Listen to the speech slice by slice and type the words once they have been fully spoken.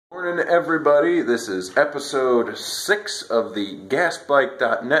morning, everybody. This is episode 6 of the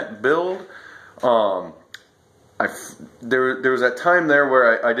GasBike.net build. There was that time there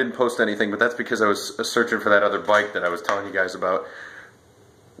where I didn't post anything, but that's because I was searching for that other bike that I was telling you guys about.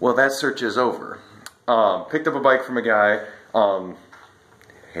 Well, that search is over. Picked up a bike from a guy.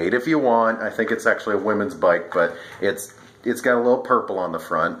 Hate if you want. I think it's actually a women's bike, but it's got a little purple on the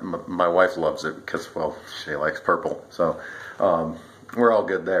front. My wife loves it because, well, she likes purple. So we're all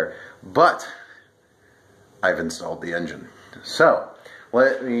good there. But I've installed the engine. So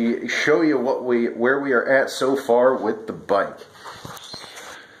let me show you where we are at so far with the bike.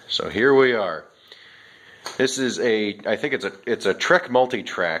 So here we are. This is I think it's a Trek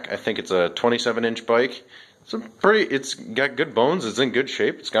Multi-Track. I think it's a 27-inch bike. It's got good bones. It's in good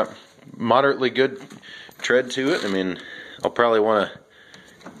shape. It's got moderately good tread to it. I mean, I'll probably want to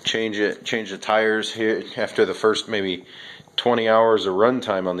change the tires here after the first maybe 20 hours of run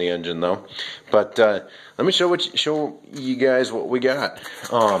time on the engine, though. But let me show you guys what we got.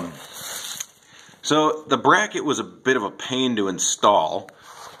 So the bracket was a bit of a pain to install,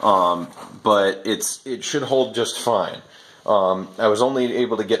 but it should hold just fine. I was only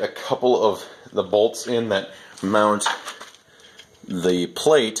able to get a couple of the bolts in that mount the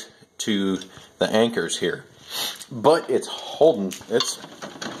plate to the anchors here. But it's holding, it's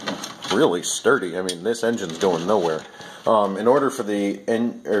really sturdy. I mean, this engine's going nowhere. In order for me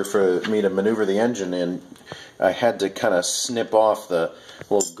to maneuver the engine in, I had to kind of snip off the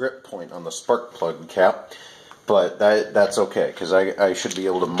little grip point on the spark plug cap. But that's okay, because I should be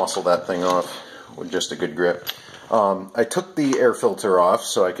able to muscle that thing off with just a good grip. I took the air filter off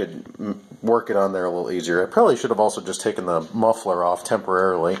so I could work it on there a little easier. I probably should have also just taken the muffler off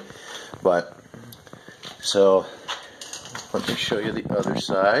temporarily. But, so, let me show you the other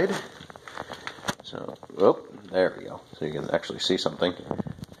side. So, oh, there we go. So you can actually see something.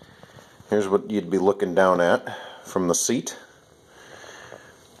 Here's what you'd be looking down at from the seat.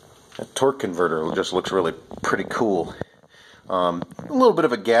 That torque converter just looks really pretty cool. A little bit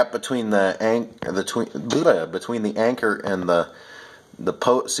of a gap between the anchor and the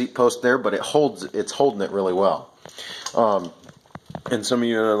seat post there, but it's holding it really well. And some of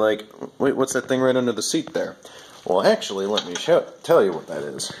you are like, wait, what's that thing right under the seat there? Well, actually, let me tell you what that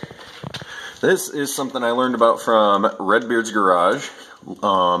is. This is something I learned about from Redbeard's Garage,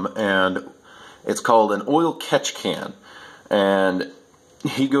 and it's called an oil catch can. And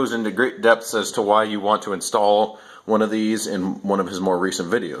he goes into great depths as to why you want to install one of these in one of his more recent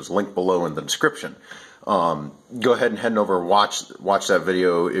videos, link below in the description. Go ahead and head over and watch that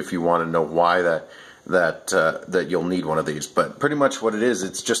video if you want to know why that you'll need one of these. But pretty much what it is,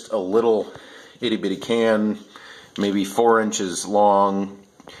 it's just a little itty bitty can, maybe 4 inches long,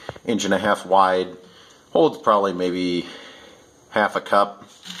 1.5 wide, holds probably maybe half a cup.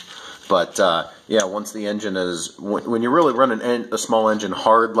 But yeah, once the engine is, when you're really running a small engine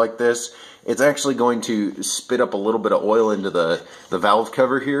hard like this, it's actually going to spit up a little bit of oil into the valve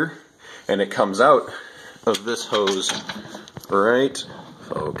cover here, and it comes out of this hose, right?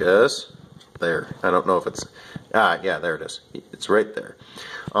 Focus. There. I don't know if it's, yeah, there it is. It's right there.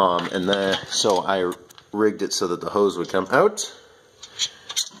 And then, so I rigged it so that the hose would come out,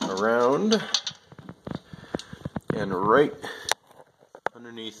 around, and right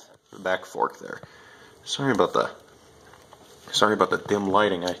underneath the back fork there. Sorry about the dim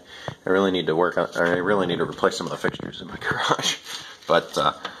lighting. I really need to work on. I really need to replace some of the fixtures in my garage, but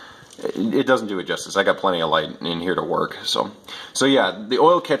it doesn't do it justice. I got plenty of light in here to work. So yeah, the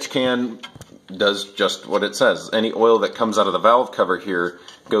oil catch can does just what it says. Any oil that comes out of the valve cover here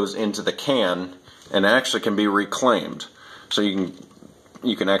goes into the can and actually can be reclaimed. So you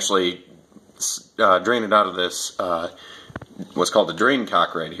can actually drain it out of this what's called the drain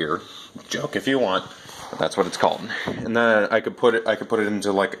cock right here. Joke if you want. That's what it's called. And then I could put it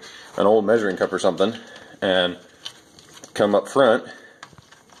into like an old measuring cup or something, and come up front,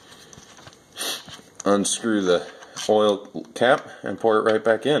 unscrew the oil cap, and pour it right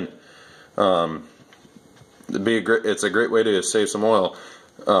back in. It's a great way to save some oil.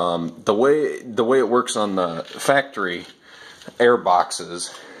 The way it works on the factory air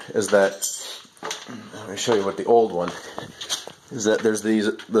boxes is that, let me show you what the old one is. That there's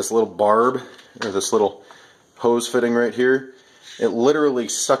this little barb, or this little hose fitting right here. It literally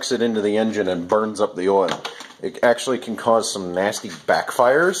sucks it into the engine and burns up the oil. It actually can cause some nasty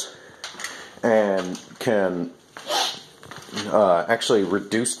backfires and can actually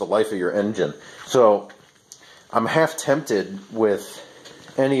reduce the life of your engine. So I'm half tempted with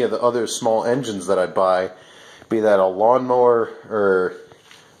any of the other small engines that I buy, be that a lawnmower or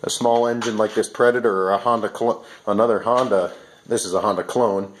a small engine like this Predator or a another Honda This is a Honda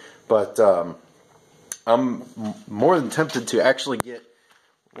clone, but I'm more than tempted to actually get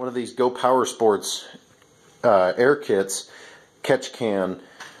one of these Go Power Sports air kits, catch can,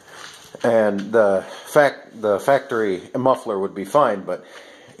 and the factory muffler would be fine, but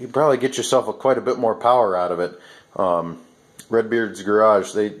you'd probably get yourself quite a bit more power out of it. Redbeard's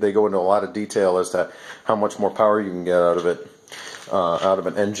Garage, they go into a lot of detail as to how much more power you can get out of it, out of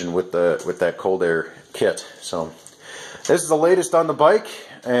an engine with that cold air kit. So this is the latest on the bike,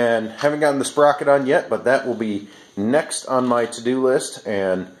 and haven't gotten the sprocket on yet, but that will be next on my to-do list,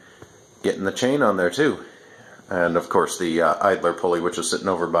 and getting the chain on there too. And of course the idler pulley, which is sitting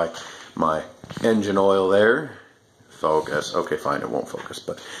over by my engine oil there. Focus. Okay, fine, it won't focus,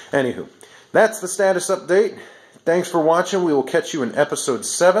 but anywho, that's the status update. Thanks for watching. We will catch you in episode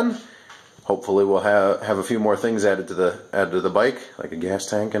 7. Hopefully we'll have a few more things added to the bike, like a gas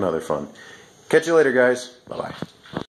tank and other fun. Catch you later, guys. Bye-bye.